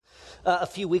A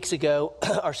few weeks ago,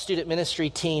 our student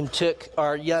ministry team took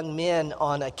our young men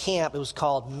on a camp. It was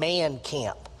called Man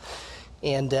Camp.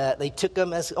 And they took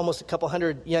them, as almost a couple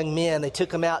hundred young men, they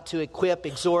took them out to equip,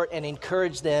 exhort, and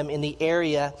encourage them in the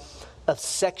area of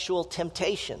sexual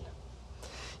temptation.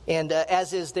 And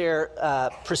as is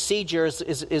their procedures,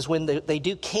 is when they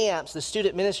do camps, the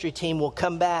student ministry team will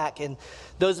come back. And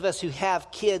those of us who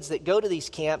have kids that go to these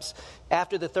camps,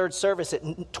 after the third service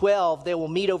at 12, they will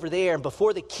meet over there. And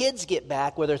before the kids get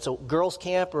back, whether it's a girls'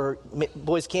 camp or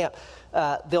boys' camp,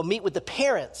 they'll meet with the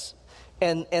parents.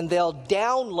 And they'll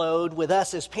download with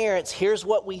us as parents, here's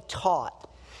what we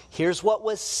taught. Here's what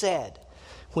was said.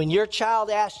 When your child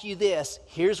asks you this,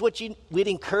 here's what we'd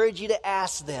encourage you to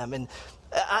ask them. And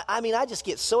I just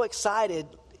get so excited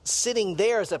sitting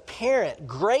there as a parent,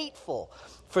 grateful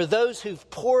for those who've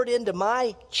poured into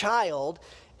my child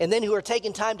and then who are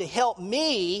taking time to help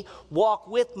me walk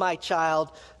with my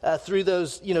child through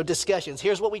those, discussions.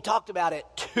 Here's what we talked about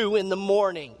at 2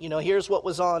 a.m. Here's what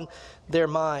was on their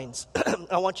minds.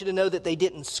 I want you to know that they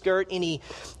didn't skirt any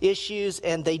issues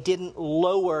and they didn't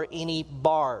lower any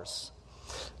bars.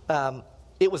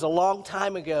 It was a long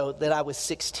time ago that I was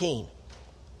 16.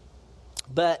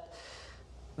 But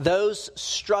those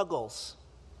struggles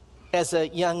as a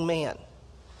young man,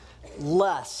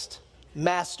 lust,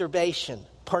 masturbation,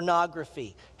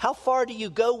 pornography, how far do you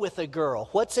go with a girl?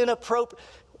 What's inappropriate?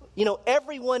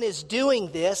 Everyone is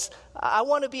doing this. I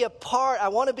want to be a part. I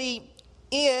want to be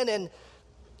in, and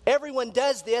everyone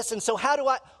does this. And so how do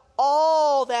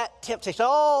all that temptation,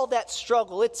 all that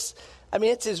struggle, it's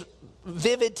as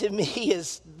vivid to me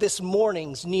as this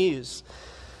morning's news.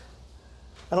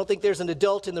 I don't think there's an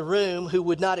adult in the room who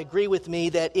would not agree with me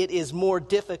that it is more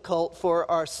difficult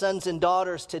for our sons and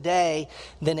daughters today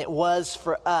than it was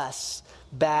for us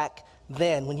back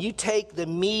then. When you take the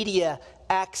media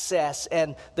access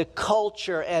and the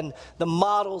culture and the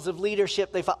models of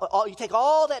leadership, you take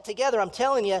all that together, I'm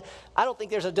telling you, I don't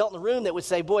think there's an adult in the room that would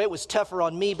say, boy, it was tougher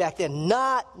on me back then.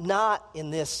 Not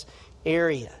in this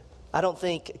area. I don't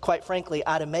think, quite frankly,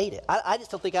 I'd have made it. I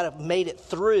just don't think I'd have made it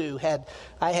through had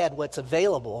I had what's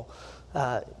available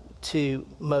to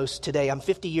most today. I'm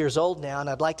 50 years old now, and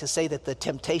I'd like to say that the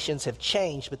temptations have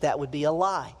changed, but that would be a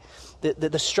lie.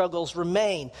 The struggles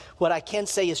remain. What I can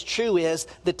say is true is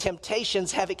the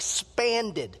temptations have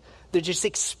expanded. They're just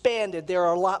expanded. There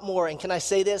are a lot more. And can I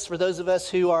say this? For those of us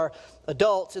who are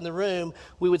adults in the room,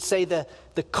 we would say the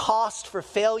cost for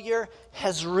failure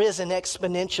has risen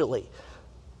exponentially.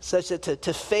 Such that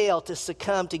to fail, to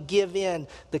succumb, to give in,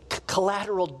 the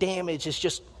collateral damage is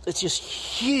just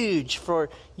huge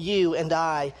for you and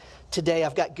I today.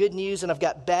 I've got good news and I've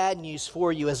got bad news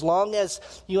for you. As long as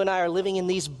you and I are living in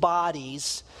these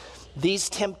bodies,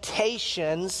 these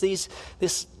temptations,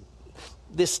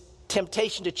 this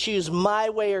temptation to choose my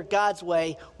way or God's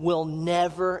way will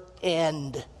never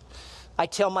end. I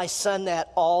tell my son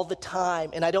that all the time,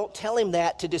 and I don't tell him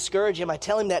that to discourage him. I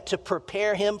tell him that to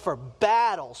prepare him for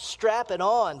battle. Strap it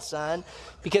on, son,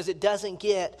 because it doesn't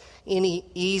get any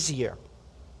easier.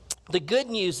 The good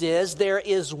news is there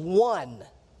is one,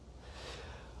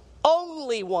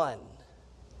 only one,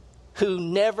 who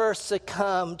never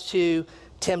succumbed to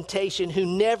temptation, who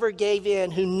never gave in,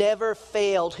 who never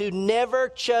failed, who never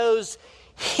chose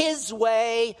his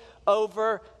way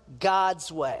over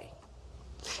God's way.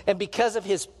 And because of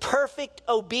his perfect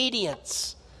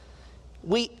obedience,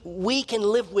 we can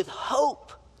live with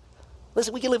hope.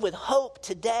 Listen, we can live with hope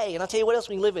today. And I'll tell you what else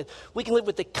we can live with. We can live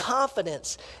with the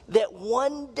confidence that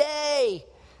one day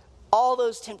all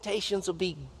those temptations will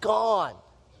be gone.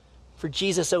 For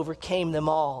Jesus overcame them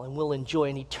all, and we'll enjoy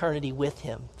an eternity with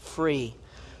him, free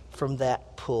from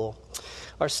that pull.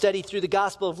 Our study through the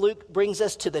Gospel of Luke brings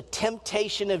us to the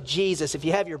temptation of Jesus. If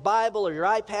you have your Bible or your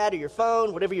iPad or your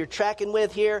phone, whatever you're tracking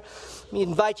with here, we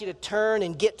invite you to turn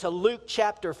and get to Luke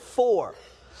chapter 4.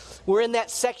 We're in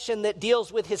that section that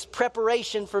deals with his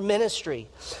preparation for ministry.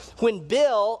 When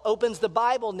Bill opens the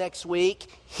Bible next week,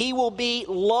 he will be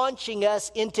launching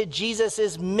us into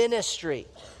Jesus' ministry.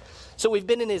 So we've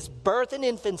been in his birth and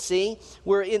infancy.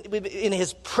 We're in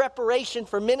his preparation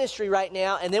for ministry right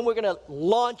now, and then we're going to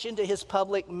launch into his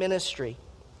public ministry.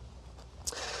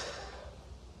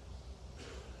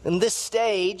 In this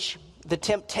stage, the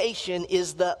temptation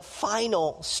is the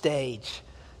final stage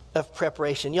of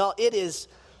preparation. Y'all, it is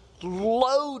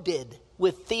loaded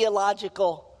with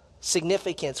theological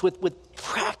significance, with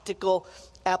practical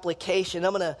application.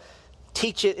 I'm going to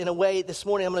teach it in a way this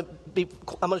morning. I'm going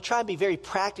to try and be very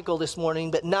practical this morning,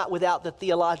 but not without the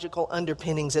theological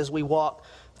underpinnings as we walk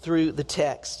through the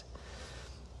text.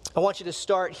 I want you to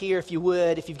start here, if you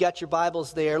would, if you've got your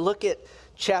Bibles there. Look at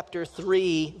chapter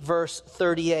 3, verse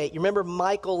 38. You remember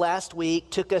Michael last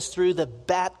week took us through the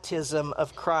baptism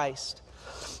of Christ.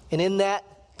 And in that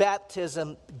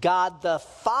baptism, God the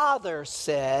Father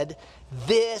said,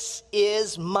 "This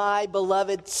is my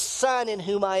beloved Son in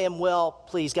whom I am well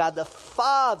pleased." God the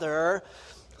Father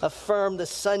affirmed the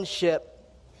sonship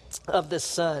of the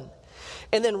Son.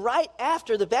 And then right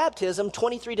after the baptism,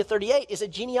 23 to 38, is a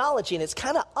genealogy. And it's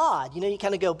kind of odd. You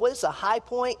kind of go, boy, this is a high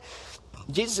point.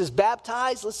 Jesus is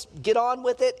baptized. Let's get on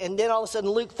with it. And then all of a sudden,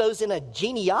 Luke throws in a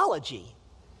genealogy.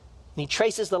 And he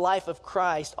traces the life of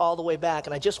Christ all the way back.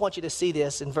 And I just want you to see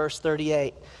this in verse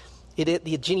 38.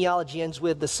 The genealogy ends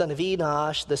with the son of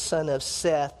Enosh, the son of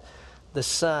Seth, the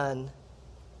son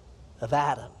of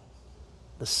Adam,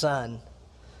 the son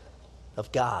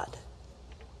of God.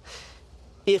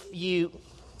 If you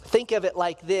think of it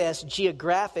like this,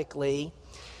 geographically,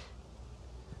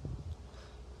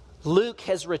 Luke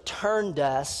has returned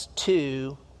us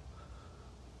to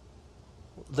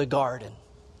the garden.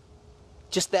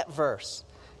 Just that verse.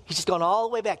 He's just gone all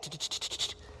the way back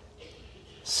to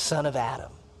son of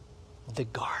Adam, the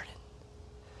garden.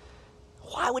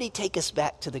 Why would he take us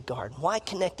back to the garden? Why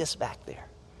connect us back there?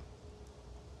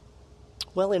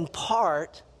 Well, in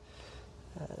part,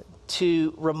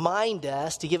 to remind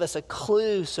us, to give us a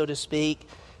clue, so to speak,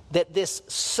 that this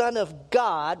Son of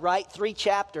God, right? 3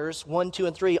 chapters, 1, 2,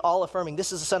 and 3, all affirming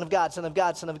this is the Son of God, Son of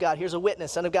God, Son of God. Here's a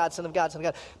witness, Son of God, Son of God, Son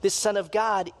of God. This Son of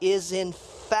God is in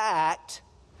fact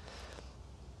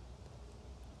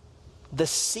the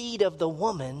seed of the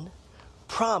woman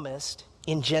promised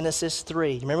in Genesis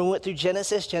 3. Remember we went through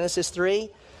Genesis 3?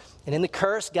 And in the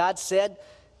curse, God said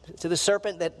to the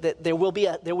serpent that there will be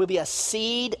a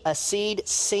seed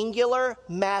singular,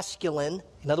 masculine,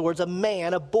 in other words, a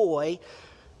man, a boy,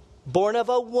 born of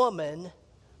a woman,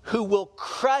 who will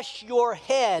crush your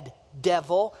head,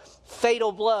 devil,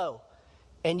 fatal blow,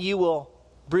 and you will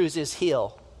bruise his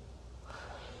heel.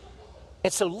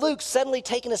 And so Luke's suddenly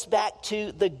taking us back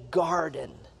to the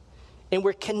garden, and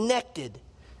we're connected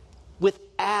with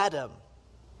Adam,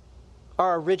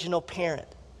 our original parent.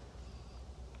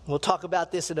 We'll talk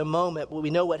about this in a moment, but we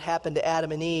know what happened to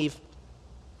Adam and Eve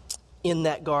in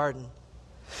that garden.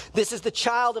 This is the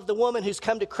child of the woman who's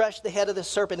come to crush the head of the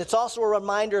serpent. It's also a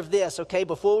reminder of this, okay?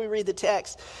 Before we read the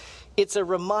text, it's a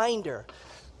reminder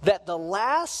that the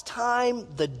last time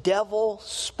the devil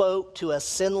spoke to a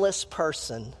sinless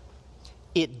person,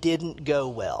 it didn't go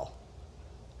well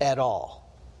at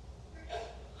all.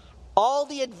 All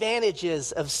the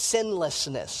advantages of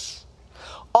sinlessness,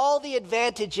 all the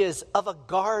advantages of a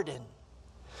garden,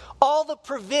 all the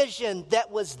provision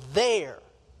that was there.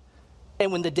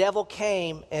 And when the devil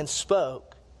came and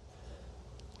spoke,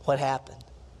 what happened?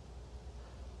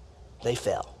 They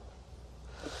fell.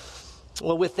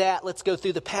 Well, with that, let's go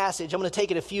through the passage. I'm going to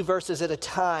take it a few verses at a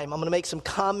time. I'm going to make some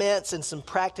comments and some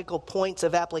practical points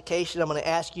of application. I'm going to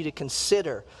ask you to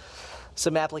consider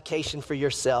some application for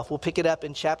yourself. We'll pick it up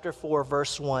in chapter 4,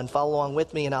 verse 1. Follow along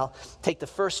with me, and I'll take the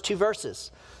first 2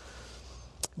 verses.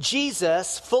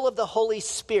 Jesus, full of the Holy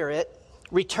Spirit,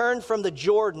 returned from the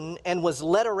Jordan and was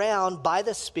led around by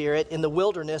the Spirit in the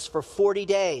wilderness for 40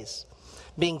 days,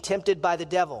 being tempted by the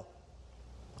devil.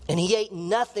 And he ate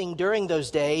nothing during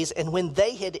those days, and when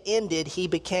they had ended, he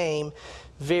became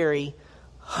very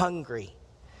hungry.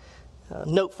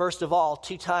 Note, first of all,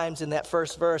 2 times in that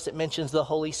first verse, it mentions the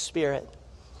Holy Spirit.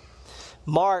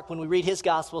 Mark, when we read his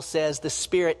gospel, says the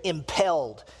Spirit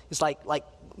impelled. It's like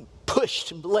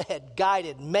pushed, led,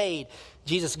 guided, made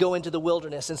Jesus go into the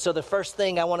wilderness. And so the first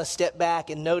thing I want to step back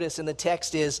and notice in the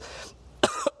text is,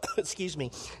 excuse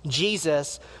me,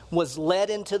 Jesus was led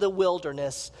into the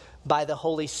wilderness by the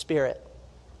Holy Spirit.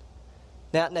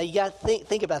 Now you got to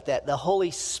think about that. The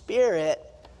Holy Spirit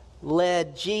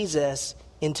led Jesus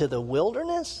into the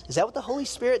wilderness? Is that what the Holy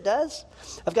Spirit does?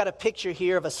 I've got a picture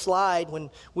here of a slide when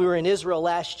we were in Israel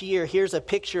last year. Here's a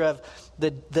picture of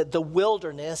the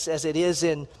wilderness as it is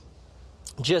in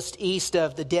just east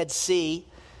of the Dead Sea.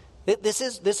 This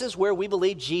is where we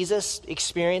believe Jesus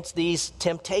experienced these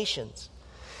temptations.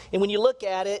 And when you look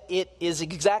at it, it is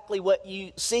exactly what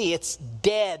you see. It's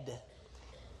dead.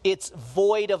 It's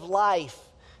void of life.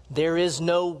 There is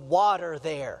no water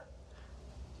there.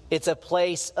 It's a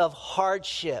place of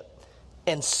hardship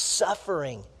and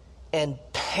suffering and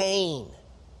pain.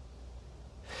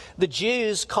 The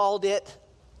Jews called it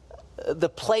the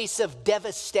place of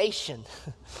devastation.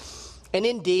 And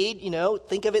indeed,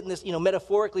 think of it in this,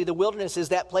 metaphorically, the wilderness is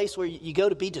that place where you go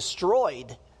to be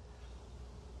destroyed.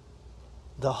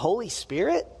 The Holy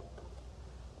Spirit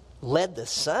led the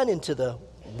Son into the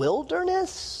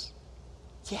wilderness?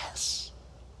 Yes.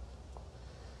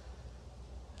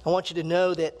 I want you to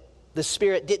know that the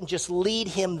Spirit didn't just lead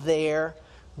him there,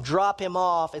 drop him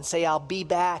off, and say, I'll be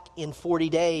back in 40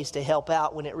 days to help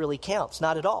out when it really counts.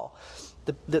 Not at all.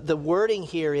 The wording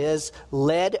here is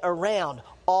led around.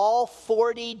 All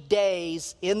 40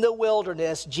 days in the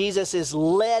wilderness, Jesus is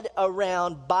led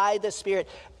around by the Spirit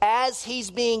as he's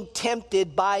being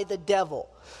tempted by the devil.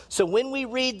 So when we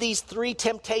read these 3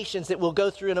 temptations that we'll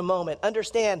go through in a moment,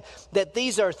 understand that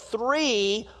these are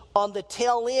 3 on the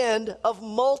tail end of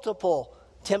multiple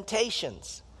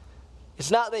temptations.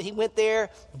 It's not that he went there,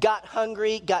 got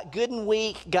hungry, got good and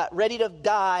weak, got ready to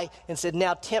die, and said,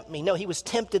 now tempt me. No, he was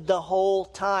tempted the whole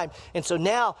time. And so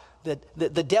now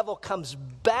the devil comes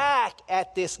back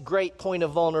at this great point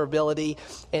of vulnerability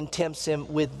and tempts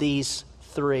him with these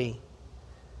 3.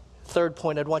 Third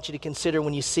point I'd want you to consider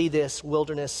when you see this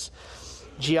wilderness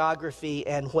geography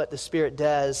and what the Spirit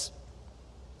does.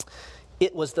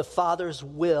 It was the Father's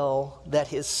will that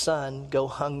his Son go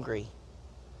hungry.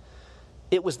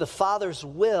 It was the Father's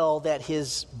will that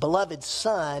his beloved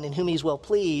Son, in whom he's well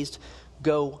pleased,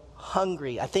 go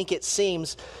hungry. I think it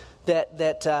seems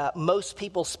that most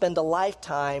people spend a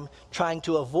lifetime trying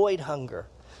to avoid hunger.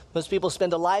 Most people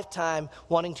spend a lifetime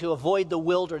wanting to avoid the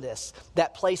wilderness,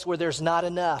 that place where there's not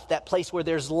enough, that place where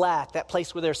there's lack, that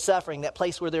place where there's suffering, that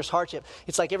place where there's hardship.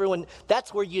 It's like everyone,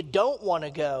 that's where you don't want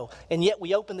to go. And yet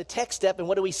we open the text up and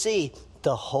what do we see?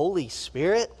 The Holy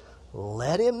Spirit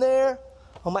led him there.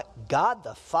 Oh my, God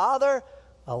the Father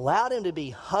allowed him to be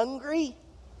hungry.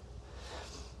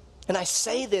 And I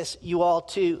say this, you all,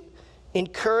 to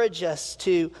encourage us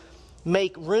to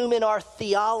make room in our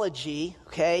theology,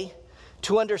 okay,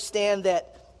 to understand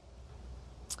that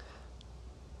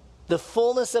the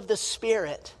fullness of the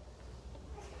Spirit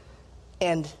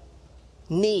and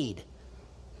need,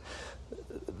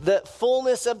 the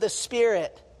fullness of the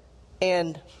Spirit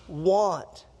and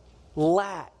want,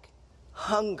 lack,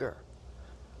 hunger,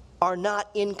 are not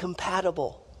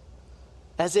incompatible.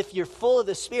 As if you're full of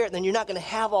the Spirit, then you're not going to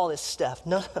have all this stuff.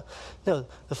 No. The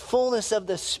fullness of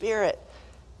the Spirit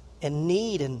and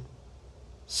need and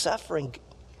suffering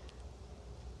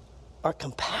are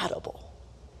compatible.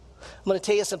 I'm going to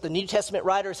tell you something. New Testament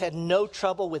writers had no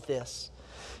trouble with this.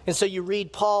 And so you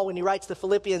read Paul when he writes the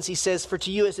Philippians, he says, For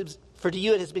to you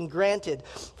it has been granted,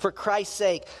 for Christ's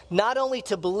sake, not only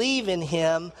to believe in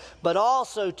him, but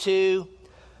also to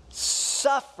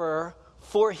suffer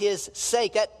for his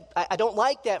sake. I don't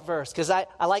like that verse because I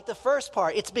like the first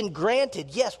part. It's been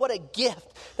granted. Yes, what a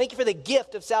gift. Thank you for the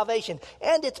gift of salvation.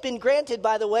 And it's been granted,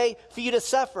 by the way, for you to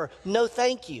suffer. No,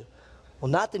 thank you. Well,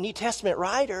 not the New Testament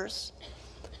writers.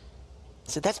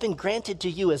 So that's been granted to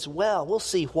you as well. We'll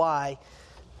see why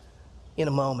in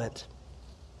a moment.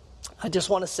 I just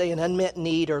want to say an unmet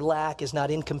need or lack is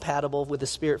not incompatible with a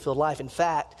Spirit-filled life. In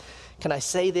fact, can I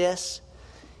say this?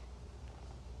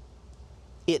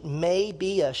 It may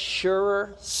be a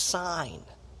surer sign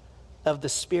of the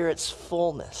Spirit's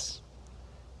fullness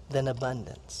than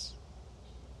abundance.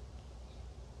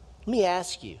 Let me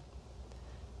ask you,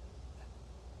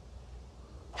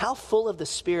 how full of the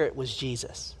Spirit was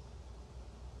Jesus?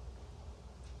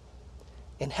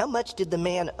 And how much did the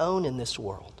man own in this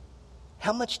world?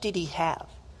 How much did he have?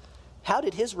 How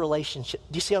did his relationship,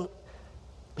 do you see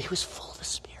he was full of the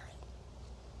Spirit.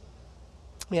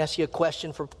 Let me ask you a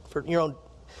question for your own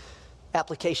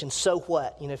application. So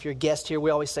what? If you're a guest here, we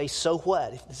always say, so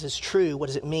what? If this is true, what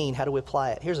does it mean? How do we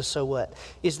apply it? Here's a so what.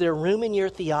 Is there room in your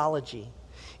theology,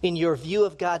 in your view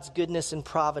of God's goodness and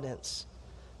providence,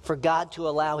 for God to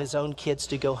allow his own kids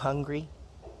to go hungry,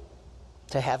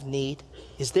 to have need?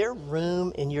 Is there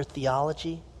room in your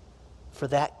theology for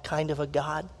that kind of a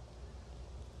God?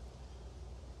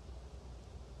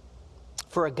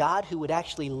 For a God who would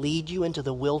actually lead you into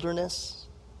the wilderness?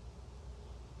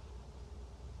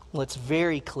 Well, it's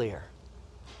very clear.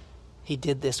 He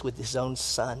did this with his own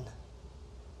Son.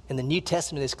 And the New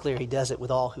Testament is clear. He does it with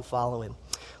all who follow him.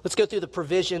 Let's go through the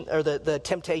provision or the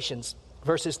temptations,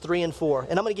 verses 3 and 4.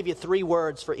 And I'm going to give you 3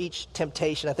 words for each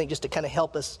temptation, I think, just to kind of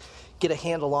help us get a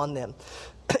handle on them.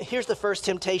 Here's the first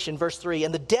temptation, verse 3.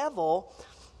 And the devil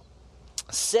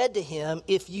said to him,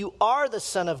 if you are the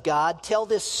Son of God, tell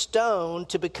this stone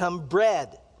to become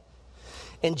bread.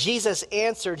 And Jesus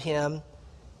answered him,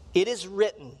 it is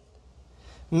written,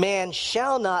 man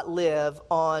shall not live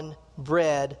on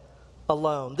bread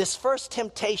alone. This first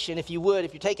temptation, if you're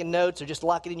taking notes or just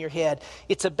lock it in your head,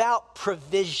 it's about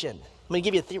provision. I'm going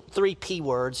to give you 3 P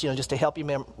words, just to help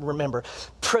you remember.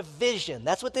 Provision.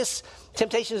 That's what this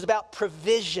temptation is about,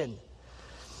 provision.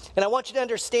 And I want you to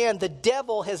understand the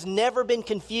devil has never been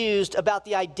confused about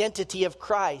the identity of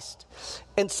Christ.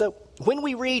 And so when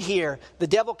we read here, the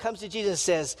devil comes to Jesus and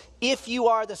says, if you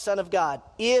are the Son of God,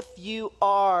 if you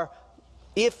are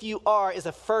If you are is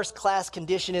a first-class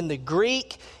condition in the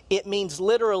Greek. It means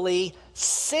literally,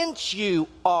 since you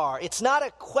are. It's not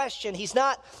a question.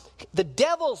 The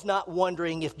devil's not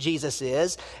wondering if Jesus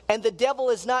is, and the devil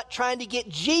is not trying to get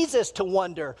Jesus to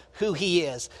wonder who he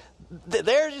is.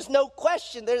 There's just no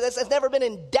question. That's never been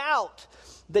in doubt.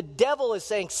 The devil is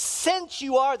saying, since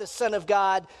you are the Son of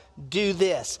God, do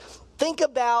this. Think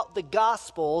about the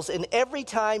Gospels, and every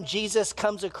time Jesus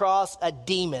comes across a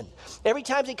demon, every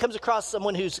time he comes across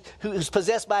someone who's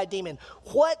possessed by a demon,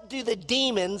 what do the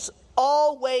demons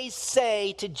always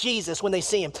say to Jesus when they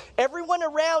see him? Everyone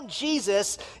around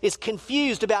Jesus is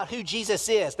confused about who Jesus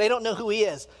is. They don't know who he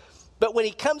is. But when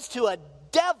he comes to a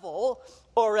devil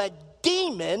or a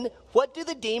demon, what do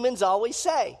the demons always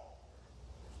say?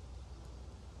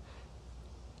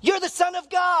 You're the Son of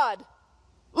God.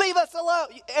 Leave us alone.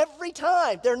 Every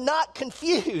time. They're not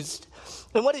confused.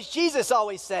 And what does Jesus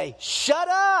always say? Shut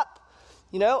up.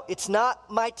 It's not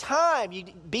my time. You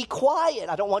be quiet.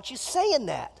 I don't want you saying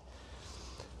that.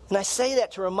 And I say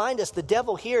that to remind us the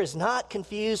devil here is not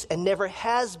confused and never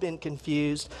has been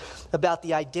confused about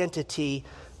the identity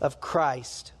of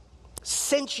Christ.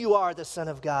 Since you are the Son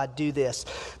of God, do this.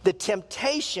 The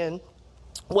temptation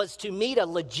was to meet a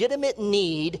legitimate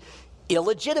need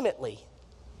illegitimately.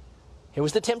 Here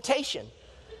was the temptation.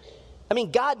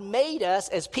 God made us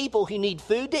as people who need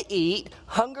food to eat.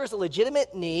 Hunger is a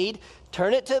legitimate need.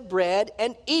 Turn it to bread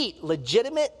and eat.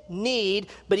 Legitimate need,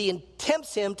 but he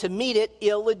tempts him to meet it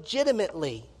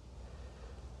illegitimately.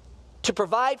 To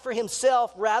provide for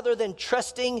himself rather than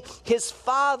trusting his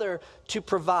Father to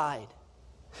provide.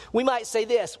 We might say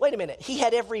this, wait a minute, he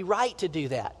had every right to do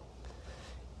that.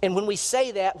 And when we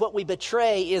say that, what we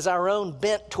betray is our own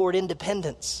bent toward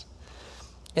independence.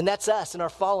 And that's us in our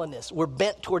fallenness. We're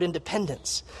bent toward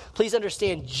independence. Please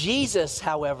understand, Jesus,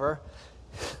 however,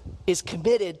 is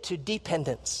committed to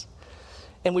dependence.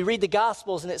 And we read the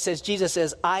Gospels and it says, Jesus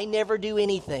says, I never do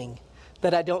anything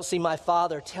that I don't see my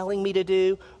Father telling me to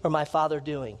do or my Father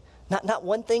doing. Not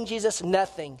one thing, Jesus,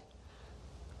 nothing.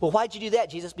 Well, why'd you do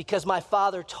that, Jesus? Because my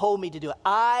Father told me to do it.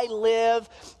 I live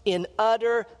in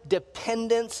utter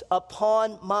dependence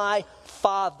upon my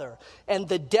Father. And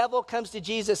the devil comes to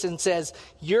Jesus and says,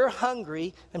 you're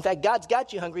hungry. In fact, God's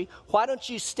got you hungry. Why don't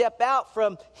you step out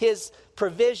from his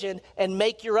provision and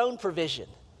make your own provision?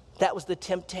 That was the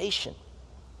temptation.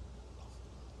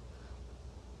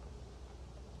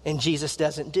 And Jesus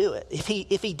doesn't do it. If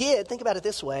he did, think about it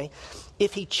this way.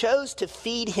 If he chose to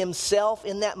feed himself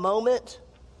in that moment,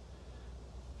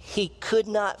 he could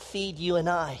not feed you and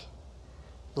I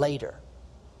later.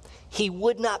 He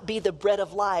would not be the bread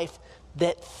of life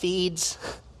that feeds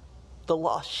the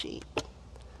lost sheep.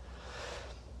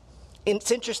 And it's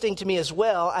interesting to me as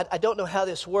well. I don't know how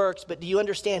this works, but do you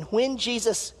understand when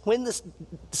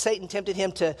Satan tempted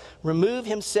him to remove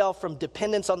himself from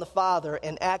dependence on the Father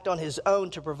and act on his own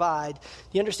to provide, do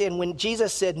you understand when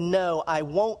Jesus said, no, I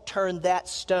won't turn that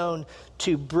stone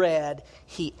to bread,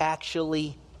 he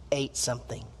actually ate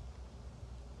something.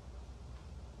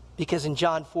 Because in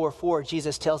John 4:4,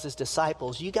 Jesus tells his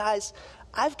disciples, you guys,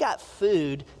 I've got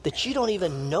food that you don't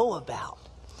even know about.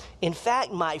 In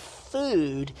fact, my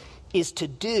food is to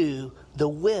do the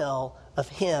will of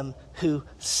him who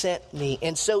sent me.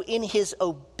 And so in his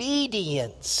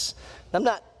obedience, I'm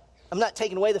not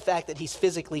taking away the fact that he's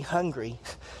physically hungry,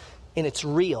 and it's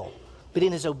real. But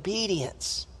in his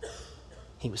obedience,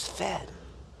 he was fed.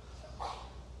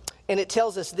 And it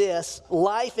tells us this,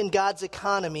 life in God's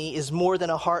economy is more than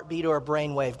a heartbeat or a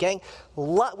brainwave. Gang,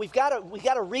 we've got to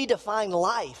redefine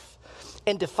life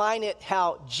and define it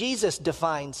how Jesus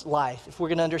defines life, if we're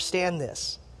going to understand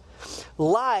this.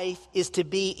 Life is to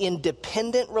be in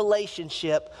dependent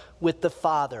relationship with the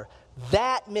Father.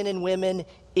 That, men and women,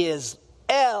 is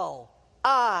L-I-F-E.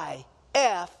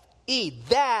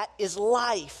 That is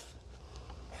life.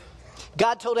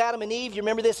 God told Adam and Eve, you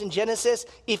remember this in Genesis?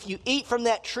 If you eat from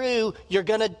that tree, you're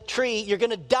going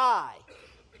to die.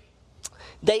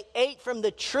 They ate from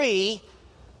the tree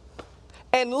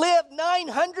and lived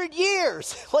 900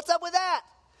 years. What's up with that?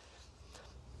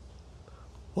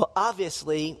 Well,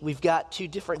 obviously, we've got two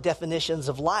different definitions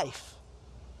of life.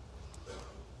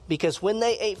 Because when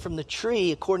they ate from the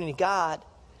tree, according to God,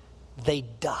 they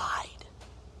died.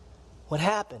 What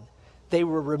happened? They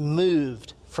were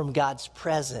removed from God's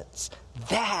presence.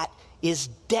 That is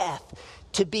death.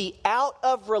 To be out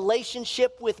of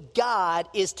relationship with God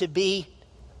is to be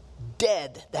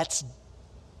dead. That's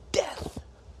death.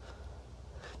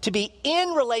 To be in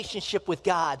relationship with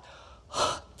God,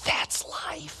 that's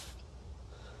life.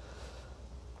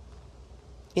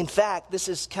 In fact, this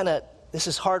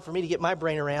is hard for me to get my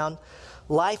brain around.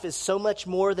 life is so much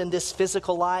more than this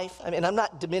physical life. I mean, I'm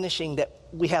not diminishing that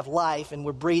we have life and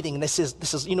we're breathing. And this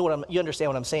is you understand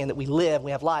what I'm saying, that we live,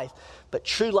 we have life. But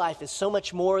true life is so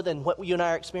much more than what you and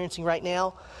I are experiencing right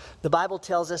now. The Bible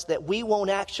tells us that we won't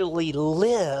actually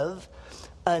live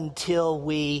until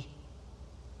we,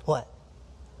 what?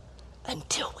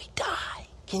 Until we die.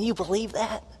 Can you believe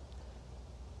that?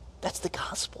 That's the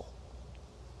gospel.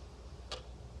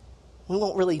 We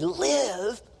won't really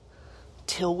live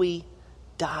till we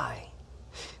die.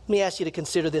 Let me ask you to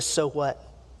consider this, so what?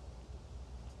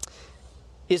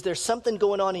 Is there something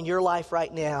going on in your life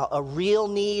right now, a real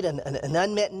need, an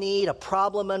unmet need, a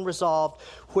problem unresolved,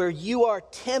 where you are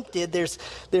tempted, there's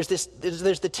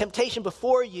the temptation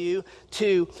before you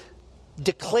to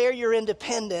declare your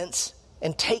independence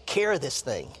and take care of this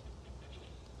thing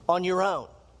on your own,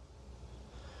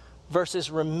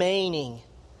 versus remaining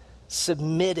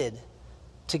submitted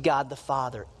to God the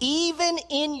Father, even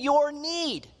in your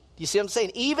need. You see what I'm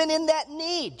saying? Even in that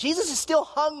need. Jesus is still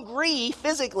hungry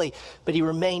physically, but he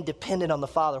remained dependent on the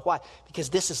Father. Why? Because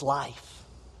this is life,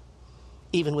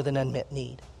 even with an unmet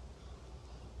need.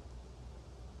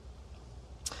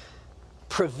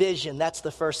 Provision, that's the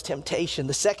first temptation.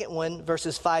 The second one,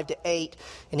 verses 5 to 8,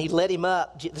 and he led him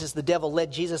up. This is the devil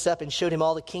led Jesus up and showed him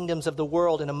all the kingdoms of the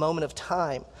world in a moment of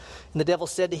time. And the devil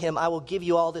said to him, I will give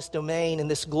you all this domain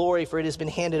and this glory, for it has been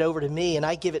handed over to me, and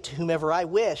I give it to whomever I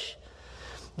wish.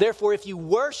 Therefore, if you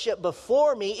worship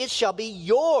before me, it shall be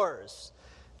yours.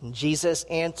 And Jesus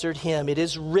answered him, it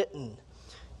is written,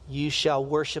 you shall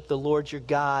worship the Lord your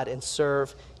God and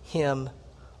serve him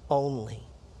only.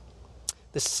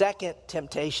 The second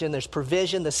temptation, there's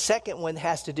provision. The second one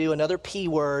has to do, another P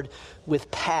word, with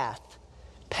path.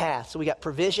 Path. So we got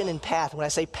provision and path. When I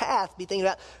say path, be thinking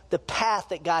about the path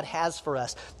that God has for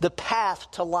us, the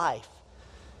path to life.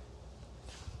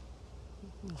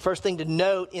 First thing to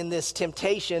note in this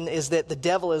temptation is that the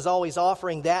devil is always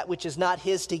offering that which is not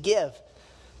his to give.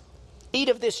 Eat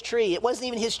of this tree. It wasn't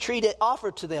even his tree to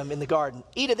offer to them in the garden.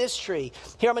 Eat of this tree.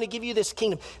 Here, I'm going to give you this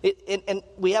kingdom. And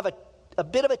we have a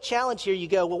bit of a challenge here. You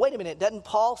go, well, wait a minute. Doesn't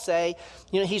Paul say,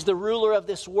 he's the ruler of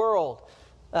this world?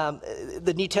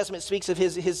 The New Testament speaks of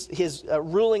his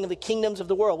ruling of the kingdoms of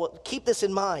the world. Well, keep this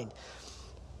in mind.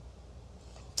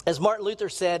 As Martin Luther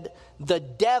said, the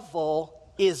devil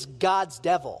is God's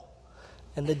devil.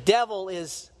 And the devil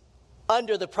is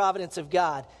under the providence of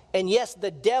God. And yes,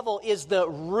 the devil is the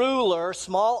ruler,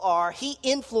 small r. He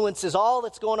influences all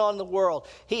that's going on in the world.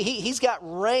 He's got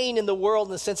reign in the world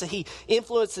in the sense that he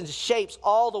influences and shapes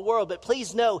all the world. But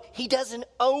please know, he doesn't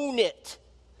own it.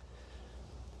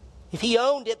 If he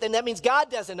owned it, then that means God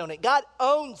doesn't own it. God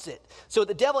owns it. So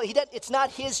the devil, it's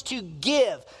not his to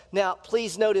give. Now,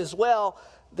 please note as well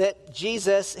that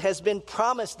Jesus has been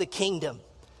promised the kingdom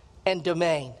and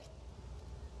domain.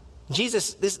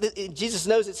 Jesus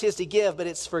knows it's his to give, but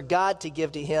it's for God to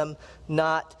give to him,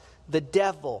 not the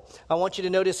devil. I want you to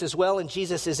notice as well in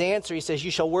Jesus' answer, he says,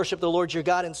 you shall worship the Lord your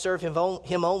God and serve him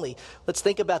only. Let's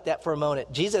think about that for a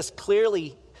moment. Jesus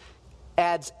clearly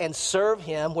adds and serve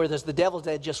him, where there's the devil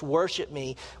that just worship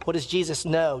me. What does Jesus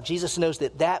know? Jesus knows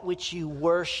that which you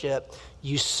worship,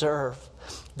 you serve.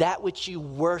 That which you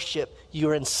worship,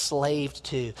 you're enslaved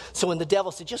to. So when the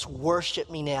devil said, just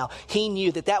worship me now, he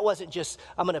knew that wasn't just,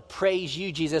 I'm going to praise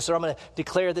you, Jesus, or I'm going to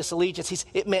declare this allegiance.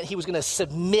 It meant he was going to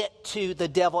submit to the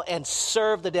devil and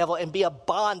serve the devil and be a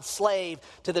bond slave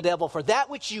to the devil. For that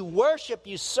which you worship,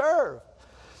 you serve.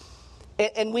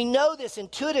 And we know this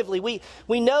intuitively.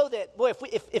 We know that, boy,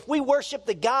 if we worship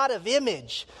the God of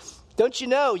image, don't you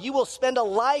know, you will spend a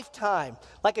lifetime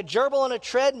like a gerbil on a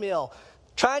treadmill,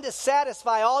 trying to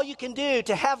satisfy all you can do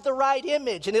to have the right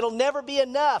image, and it'll never be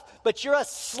enough. But you're a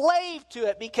slave to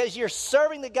it because you're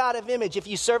serving the God of image. If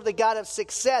you serve the God of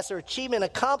success or achievement,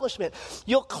 accomplishment,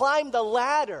 you'll climb the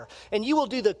ladder and you will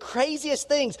do the craziest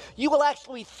things. You will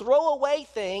actually throw away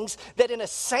things that in a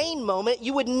sane moment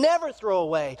you would never throw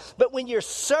away. But when you're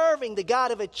serving the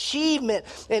God of achievement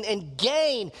and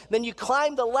gain, then you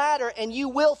climb the ladder and you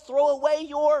will throw away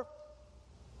your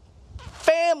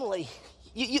family.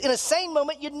 You, in a sane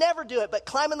moment, you'd never do it, but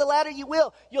climbing the ladder, you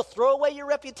will. You'll throw away your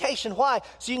reputation. Why?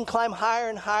 So you can climb higher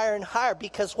and higher and higher.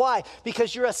 Because why?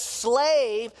 Because you're a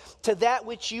slave to that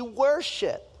which you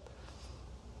worship.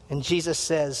 And Jesus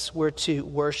says we're to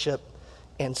worship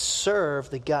and serve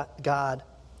the God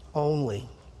only.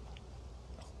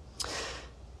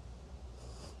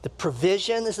 The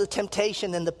provision is the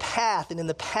temptation, and the path. And in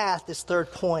the path, this third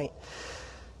point.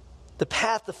 The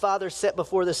path the Father set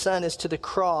before the Son is to the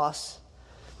cross.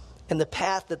 And the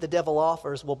path that the devil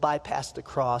offers will bypass the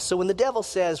cross. So when the devil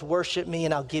says, worship me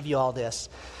and I'll give you all this,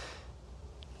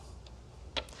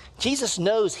 Jesus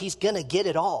knows he's going to get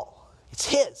it all. It's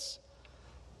his.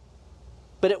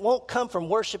 But it won't come from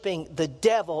worshiping the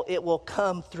devil. It will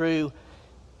come through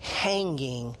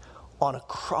hanging on a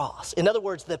cross. In other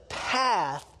words, the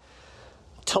path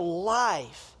to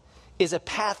life is a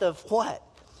path of what?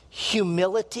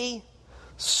 Humility,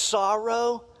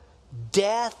 sorrow,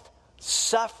 death,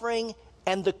 suffering,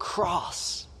 and the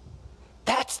cross.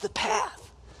 That's the path.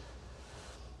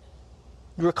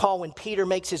 You recall when Peter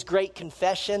makes his great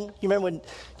confession? You remember when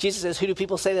Jesus says, "Who do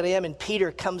people say that I am?" And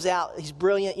Peter comes out. He's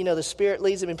brilliant. The Spirit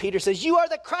leads him. And Peter says, "You are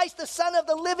the Christ, the Son of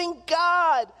the living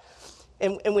God."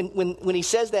 And when he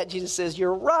says that, Jesus says,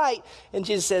 "You're right." And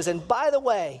Jesus says, "And by the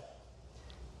way,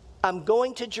 I'm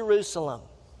going to Jerusalem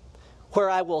where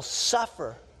I will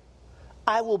suffer.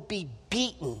 I will be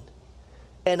beaten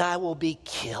and I will be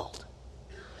killed."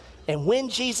 And when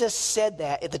Jesus said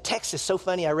that, the text is so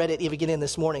funny. I read it even again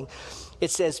this morning. It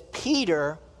says,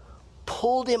 Peter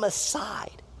pulled him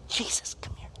aside. "Jesus,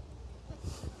 come here.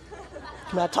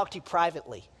 Come on, I'll talk to you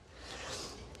privately.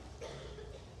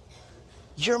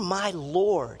 You're my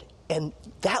Lord, and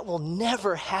that will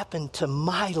never happen to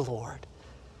my Lord."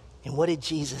 And what did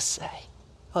Jesus say?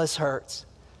 Oh, this hurts.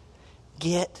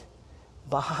 "Get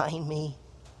behind me,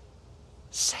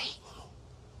 Satan.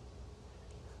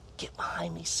 Get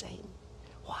behind me, Satan."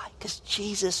 Why? Because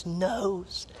Jesus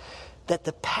knows that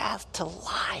the path to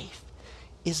life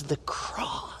is the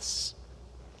cross.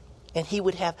 And he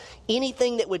would have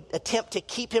anything that would attempt to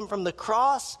keep him from the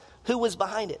cross. Who was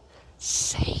behind it?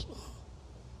 Satan.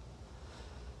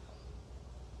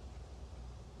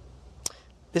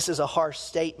 This is a harsh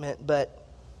statement, but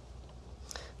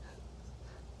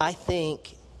I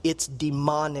think it's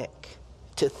demonic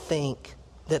to think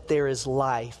that there is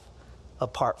life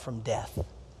apart from death.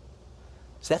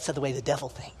 So that's the way the devil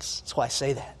thinks. That's why I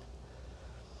say that.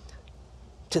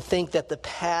 To think that the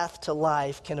path to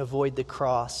life can avoid the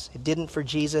cross. It didn't for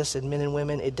Jesus and men and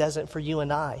women. It doesn't for you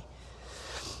and I.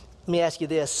 Let me ask you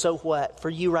this. So what? For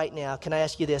you right now, can I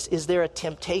ask you this? Is there a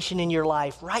temptation in your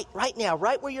life right now,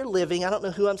 right where you're living? I don't know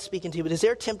who I'm speaking to, but is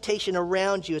there a temptation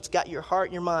around you? It's got your heart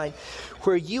and your mind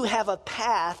where you have a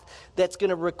path that's going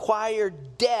to require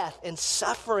death and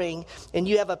suffering, and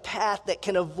you have a path that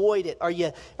can avoid it. Are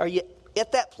you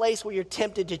at that place where you're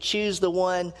tempted to choose the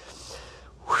one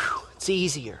it's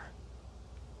easier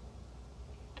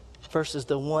versus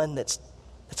the one that's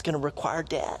going to require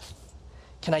death?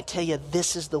 Can I tell you,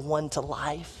 this is the one to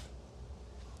life,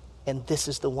 and this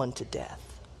is the one to death.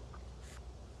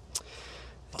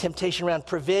 Temptation around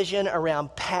provision,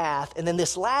 around path, and then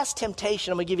this last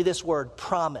temptation, I'm going to give you this word,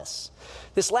 promise.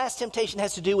 This last temptation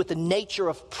has to do with the nature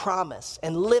of promise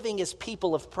and living as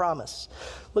people of promise.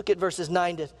 Look at verses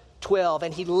 9 to 12.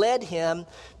 "And he led him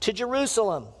to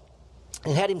Jerusalem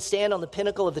and had him stand on the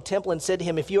pinnacle of the temple and said to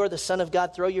him, 'If you are the Son of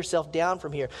God, throw yourself down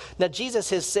from here.'" Now,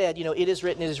 Jesus has said, it is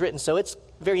written, it is written. So it's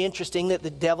very interesting that the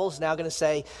devil's now going to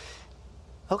say,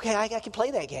 okay, I can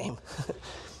play that game.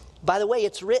 By the way,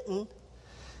 it's written,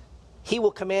 "He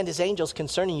will command his angels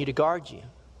concerning you to guard you.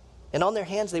 And on their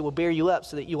hands they will bear you up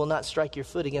so that you will not strike your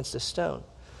foot against a stone."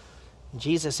 And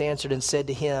Jesus answered and said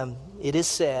to him, "It is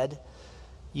said,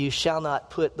 you shall not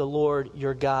put the Lord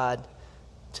your God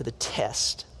to the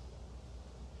test."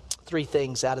 Three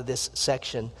things out of this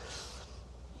section.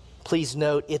 Please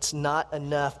note, it's not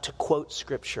enough to quote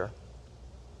Scripture.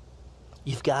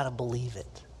 You've got to believe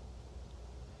it.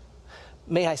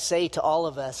 May I say to all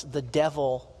of us, the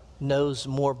devil knows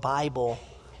more Bible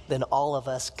than all of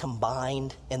us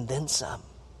combined and then some.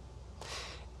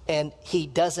 And he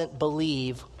doesn't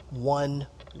believe one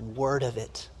word of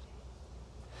it.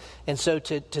 And so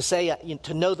to say,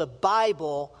 to know the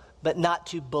Bible but not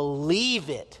to believe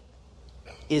it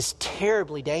is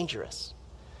terribly dangerous.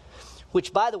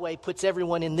 Which, by the way, puts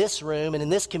everyone in this room and in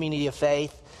this community of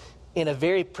faith in a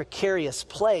very precarious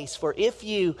place. For if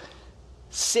you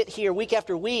sit here week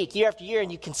after week, year after year,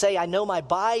 and you can say, "I know my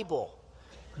Bible,"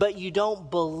 but you don't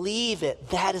believe it,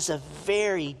 that is a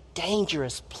very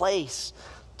dangerous place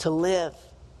to live.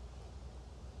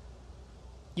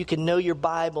 You can know your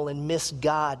Bible and miss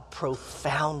God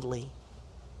profoundly.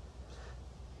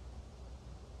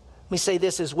 Let me say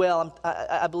this as well.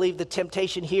 I believe the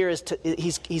temptation here is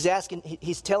he's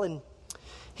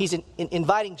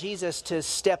inviting Jesus to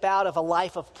step out of a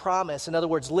life of promise. In other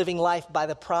words, living life by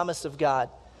the promise of God.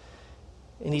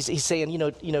 And he's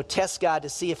saying, test God to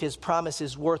see if his promise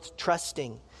is worth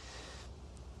trusting.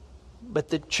 But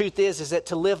the truth is that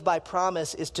to live by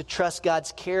promise is to trust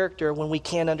God's character when we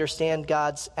can't understand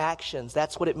God's actions.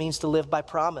 That's what it means to live by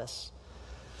promise.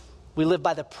 We live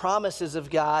by the promises of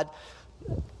God.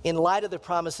 In light of the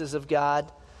promises of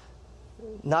God,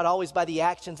 Not always by the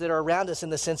actions that are around us, in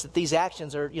the sense that these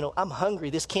actions are, I'm hungry,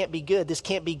 this can't be good, this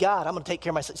can't be God, I'm going to take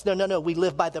care of myself. No. We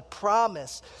live by the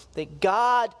promise that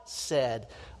God said,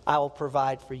 I will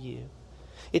provide for you.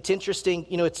 It's interesting,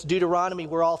 it's Deuteronomy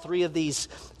where all three of these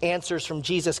answers from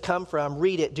Jesus come from.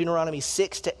 Read it, Deuteronomy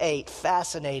 6-8.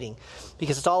 Fascinating,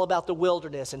 because it's all about the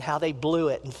wilderness and how they blew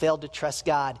it and failed to trust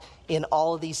God in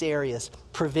all of these areas.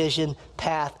 Provision,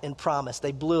 path, and promise.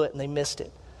 They blew it and they missed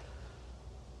it.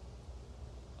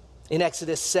 In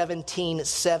Exodus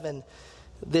 17:7,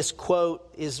 this quote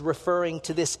is referring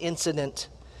to this incident.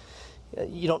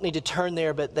 You don't need to turn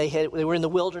there, but they were in the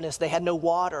wilderness. They had no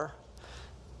water.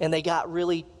 And they got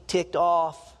really ticked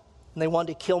off. And they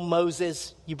wanted to kill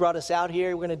Moses. You brought us out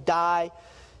here. We're going to die.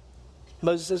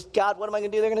 Moses says, God, what am I going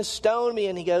to do? They're going to stone me.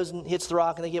 And he goes and hits the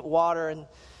rock and they get water. And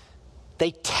they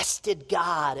tested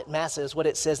God at Massah is what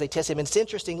it says. They tested him. And it's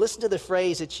interesting. Listen to the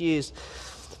phrase that's used. It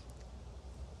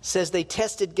says they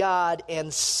tested God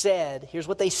and said, here's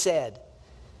what they said.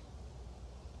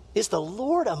 Is the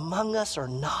Lord among us or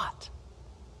not?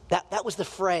 That was the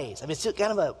phrase. I mean, it's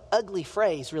kind of an ugly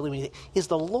phrase, really. When you think, is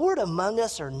the Lord among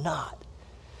us or not?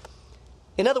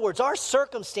 In other words, our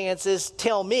circumstances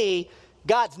tell me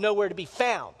God's nowhere to be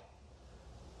found.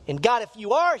 And God, if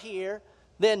you are here,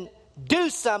 then do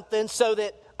something so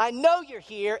that I know you're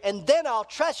here, and then I'll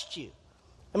trust you.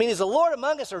 I mean, is the Lord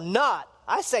among us or not?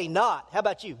 I say not. How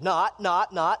about you? Not.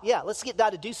 Yeah, let's get God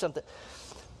to do something.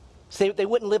 So they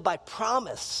wouldn't live by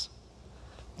promise,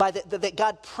 by that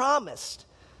God promised.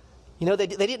 They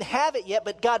didn't have it yet,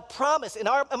 but God promised. And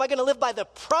am I going to live by the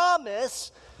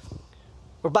promise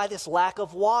or by this lack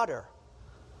of water?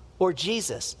 Or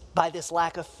Jesus, by this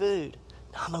lack of food?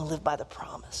 No, I'm going to live by the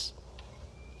promise.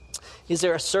 Is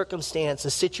there a circumstance,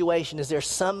 a situation? Is there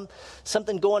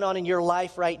something going on in your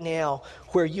life right now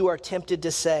where you are tempted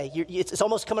to say, it's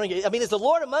almost coming on you. I mean, is the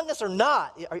Lord among us or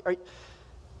not?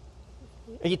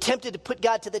 Are you tempted to put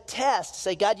God to the test?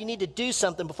 Say, God, you need to do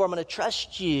something before I'm going to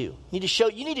trust you. You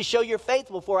need to show your faith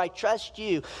before I trust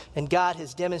you. And God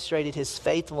has demonstrated his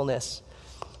faithfulness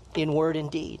in word and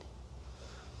deed.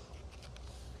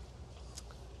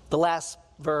 The last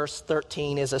verse,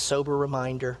 13, is a sober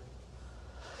reminder.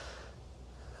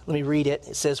 Let me read it.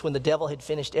 It says, when the devil had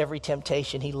finished every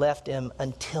temptation, he left him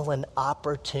until an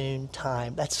opportune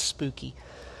time. That's spooky.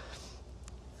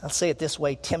 I'll say it this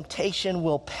way. Temptation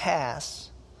will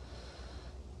pass,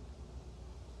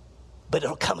 but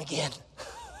it'll come again.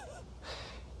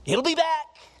 It'll be back.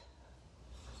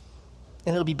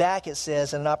 And it'll be back, it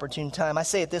says, at an opportune time. I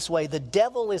say it this way. The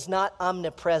devil is not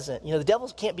omnipresent. The devil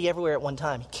can't be everywhere at one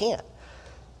time. He can't.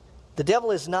 The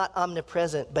devil is not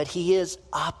omnipresent, but he is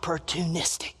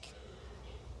opportunistic.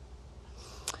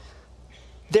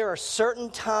 There are certain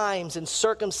times and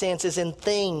circumstances and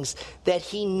things that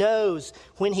he knows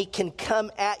when he can come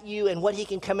at you and what he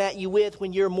can come at you with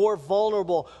when you're more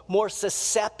vulnerable, more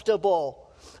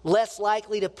susceptible, less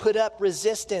likely to put up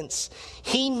resistance.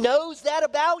 He knows that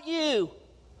about you.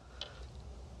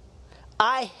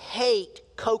 I hate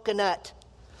coconut.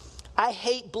 I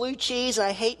hate blue cheese and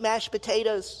I hate mashed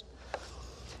potatoes.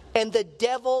 And the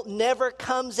devil never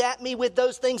comes at me with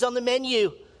those things on the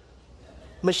menu.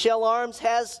 Michelle Arms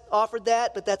has offered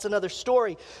that, but that's another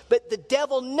story. But the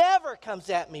devil never comes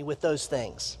at me with those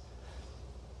things.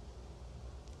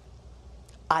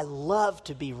 I love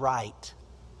to be right.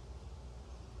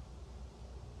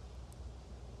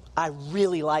 I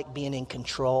really like being in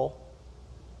control.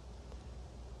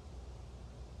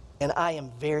 And I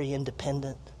am very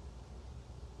independent.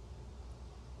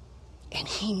 And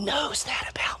he knows that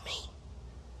about me.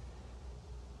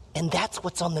 And that's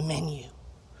what's on the menu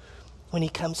when he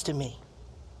comes to me.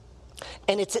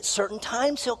 And it's at certain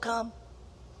times he'll come.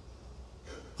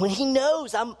 When he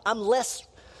knows I'm less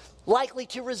likely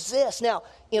to resist. Now,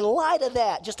 in light of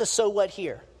that, just a so what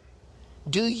here.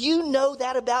 Do you know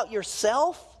that about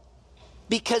yourself?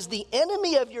 Because the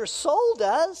enemy of your soul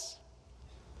does.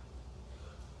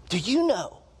 Do you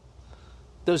know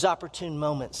those opportune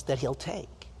moments that he'll take?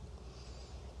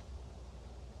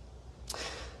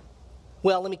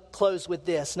 Well, let me close with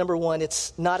this. Number one,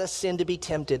 it's not a sin to be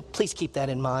tempted. Please keep that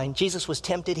in mind. Jesus was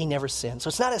tempted. He never sinned. So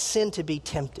it's not a sin to be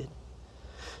tempted.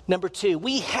 Number two,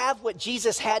 we have what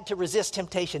Jesus had to resist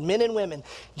temptation. Men and women,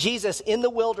 Jesus in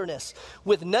the wilderness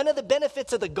with none of the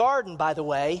benefits of the garden, by the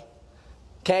way,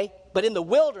 okay? But in the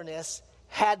wilderness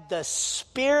had the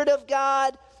Spirit of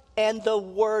God and the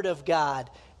Word of God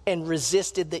and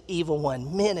resisted the evil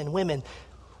one. Men and women,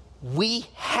 we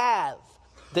have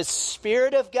the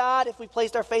Spirit of God, if we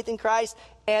placed our faith in Christ,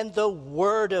 and the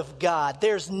Word of God.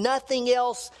 There's nothing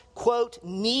else, quote,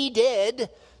 needed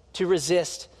to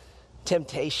resist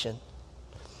temptation.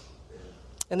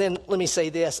 And then let me say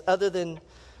this, other than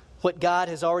what God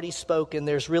has already spoken,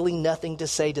 there's really nothing to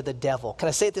say to the devil. Can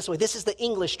I say it this way? This is the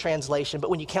English translation, but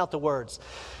when you count the words,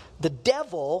 the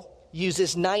devil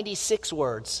uses 96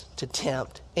 words to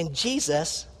tempt, and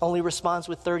Jesus only responds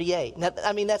with 38. Now,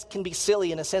 that can be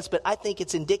silly in a sense, but I think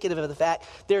it's indicative of the fact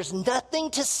there's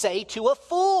nothing to say to a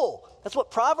fool. That's what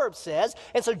Proverbs says.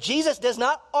 And so Jesus does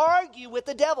not argue with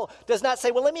the devil, does not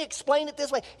say, well, let me explain it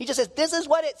this way. He just says, this is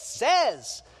what it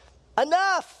says.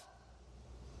 Enough.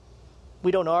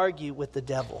 We don't argue with the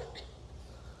devil.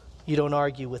 You don't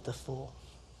argue with the fool.